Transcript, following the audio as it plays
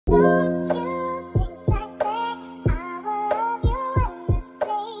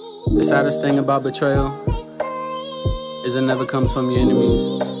The saddest thing about betrayal is it never comes from your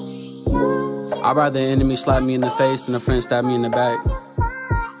enemies. I'd rather an enemy slap me in the face than a friend stab me in the back.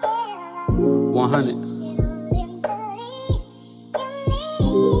 100.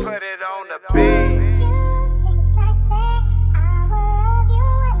 Put it on the beat.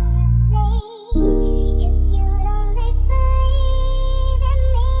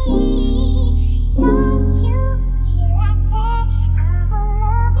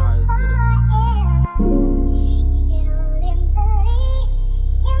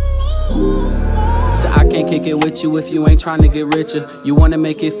 Can't kick it with you if you ain't trying to get richer. You wanna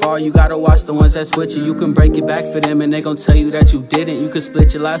make it far, you gotta watch the ones that's with you. You can break it back for them and they gon' tell you that you didn't. You can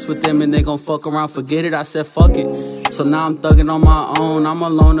split your last with them and they gon' fuck around, forget it. I said fuck it. So now I'm thugging on my own. I'm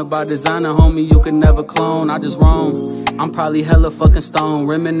alone about designer, homie, you can never clone. I just roam. I'm probably hella fucking stoned,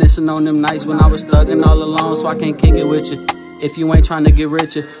 reminiscing on them nights when I was thugging all alone. So I can't kick it with you if you ain't trying to get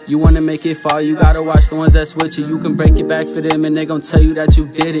richer. You wanna make it far, you gotta watch the ones that's with you. You can break it back for them and they gon' tell you that you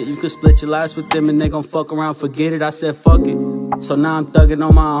did it. You can split your last with them and they gon' fuck around, forget it. I said fuck it. So now I'm thugging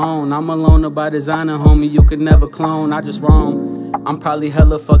on my own. I'm alone about designer, homie, you could never clone. I just roam. I'm probably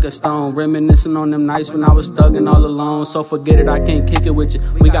hella fucking stoned, reminiscing on them nights when I was thugging all alone. So forget it, I can't kick it with you.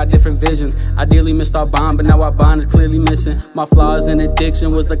 We got different visions. Ideally missed our bond, but now our bond is clearly missing. My flaws and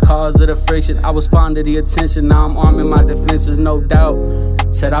addiction was the cause of the friction. I was fond of the attention, now I'm arming my defenses, no doubt.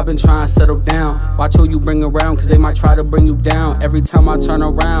 Said I've been trying to settle down. Watch who you bring around, cause they might try to bring you down. Every time I turn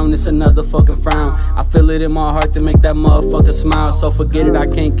around, it's another fucking frown. I feel it in my heart to make that motherfucker smile. So forget it, I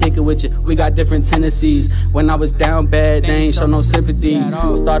can't kick it with you. We got different tendencies. When I was down bad, they ain't show no sympathy.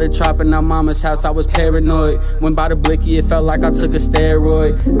 Started trapping at mama's house, I was paranoid. Went by the blicky, it felt like I took a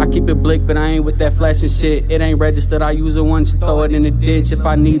steroid. I keep it blick, but I ain't with that flashing shit. It ain't registered, I use it once, throw it in the ditch if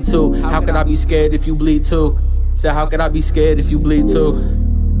I need to. How could I be scared if you bleed too? Said how could I be scared if you bleed too?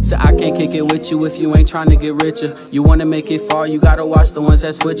 So I can't kick it with you if you ain't trying to get richer. You wanna make it far, you gotta watch the ones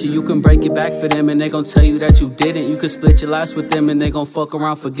that's with you. You can break it back for them and they gon' tell you that you didn't. You can split your last with them and they gon' fuck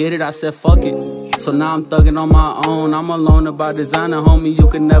around, forget it. I said fuck it. So now I'm thugging on my own. I'm alone about designer, homie, you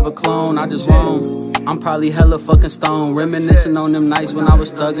can never clone. I just roam. I'm probably hella fucking stoned, reminiscing on them nights when I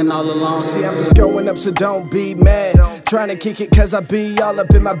was thugging all alone. See, I'm just going up, so don't be mad. Trying to kick it cause I be all up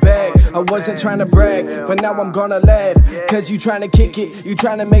in my bag. I wasn't trying to brag, but now I'm gonna laugh. Cause you trying to kick it, you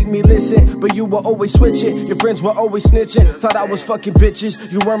trying to make me listen, but you were always switching. Your friends were always snitching. Thought I was fucking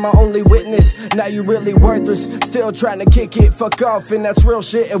bitches, you were my only witness. Now you really worthless, still trying to kick it. Fuck off, and that's real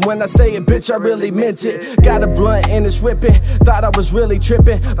shit. And when I say it, bitch, I really meant it. Got a blunt and it's ripping. Thought I was really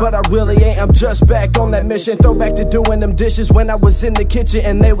tripping, but I really ain't. I'm just back on that mission. Throw back to doing them dishes when I was in the kitchen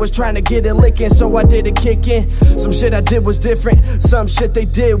and they was trying to get it licking, so I did a kick in. Some shit I did was different, some shit they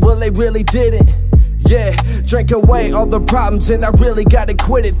did, well, they really didn't. Yeah, drank away all the problems and I really gotta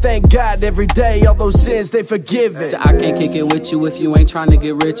quit it. Thank God every day all those sins they forgiven. So I can't kick it with you if you ain't trying to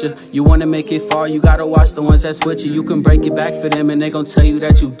get richer. You wanna make it far, you gotta watch the ones that's with you. You can break it back for them and they gon' tell you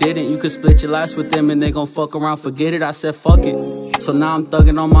that you didn't. You can split your last with them and they gon' fuck around, forget it. I said fuck it. So now I'm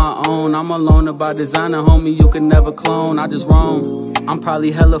thugging on my own. I'm alone about designer, homie, you can never clone. I just roam. I'm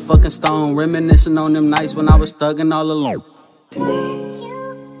probably hella fucking stoned, reminiscing on them nights when I was thugging all alone.